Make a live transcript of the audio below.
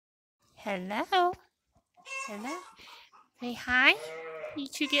Hello. Hello. Say hi. You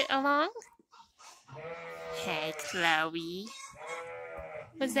two get along? Hey, Chloe.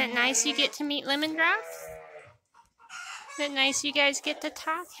 Was that nice you get to meet Lemon Drop? Was that nice you guys get to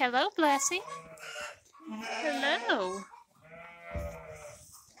talk? Hello, Blessing. Hello.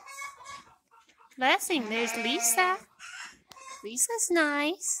 Blessing, there's Lisa. Lisa's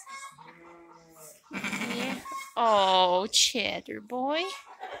nice. Yeah. Oh, Cheddar boy.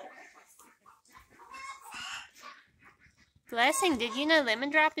 Blessing, did you know Lemon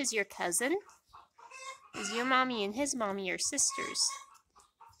Drop is your cousin? Is your mommy and his mommy your sisters?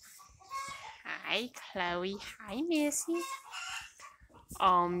 Hi, Chloe. Hi, Missy.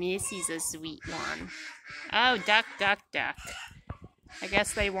 Oh, Missy's a sweet one. Oh, duck, duck, duck. I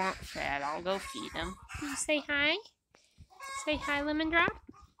guess they want fed. I'll go feed them. Can you say hi? Say hi, Lemon Drop.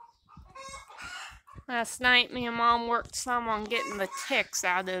 Last night, me and Mom worked some on getting the ticks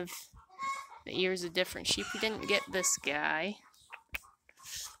out of the ears of different sheep. We didn't get this guy.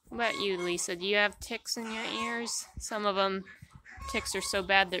 What about you, Lisa? Do you have ticks in your ears? Some of them, ticks are so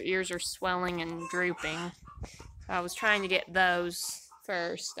bad their ears are swelling and drooping. So I was trying to get those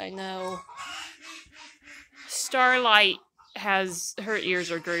first. I know Starlight has, her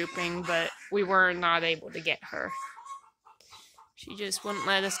ears are drooping, but we were not able to get her. She just wouldn't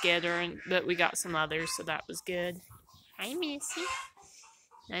let us get her, but we got some others, so that was good. Hi, Missy.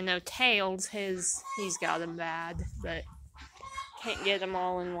 I know Tails, he's got them bad, but can't get them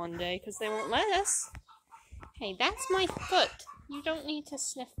all in one day because they won't let us. Hey, that's my foot. You don't need to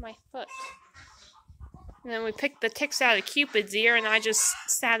sniff my foot. And then we picked the ticks out of Cupid's ear, and I just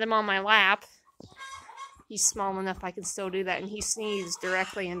sat him on my lap. He's small enough I can still do that, and he sneezed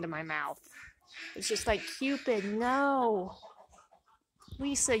directly into my mouth. It's just like, Cupid, no.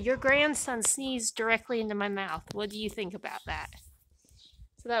 Lisa, your grandson sneezed directly into my mouth. What do you think about that?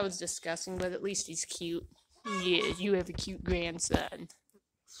 So that was disgusting, but at least he's cute. Yeah, you have a cute grandson.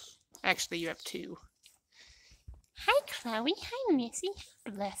 Actually, you have two. Hi, Chloe. Hi, Missy.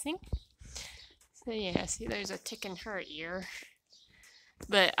 Blessing. So yeah, see, there's a tick in her ear.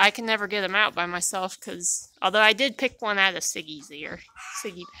 But I can never get them out by myself because, although I did pick one out of Siggy's ear.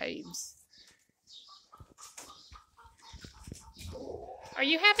 Siggy Pabes. Are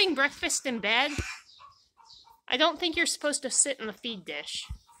you having breakfast in bed? I don't think you're supposed to sit in the feed dish.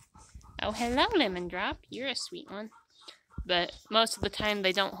 Oh, hello, Lemon Drop. You're a sweet one. But most of the time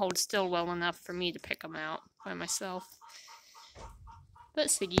they don't hold still well enough for me to pick them out by myself. But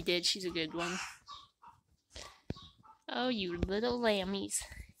Siggy did. She's a good one. Oh, you little lammies.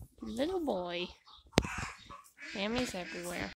 Little boy. Lammies everywhere.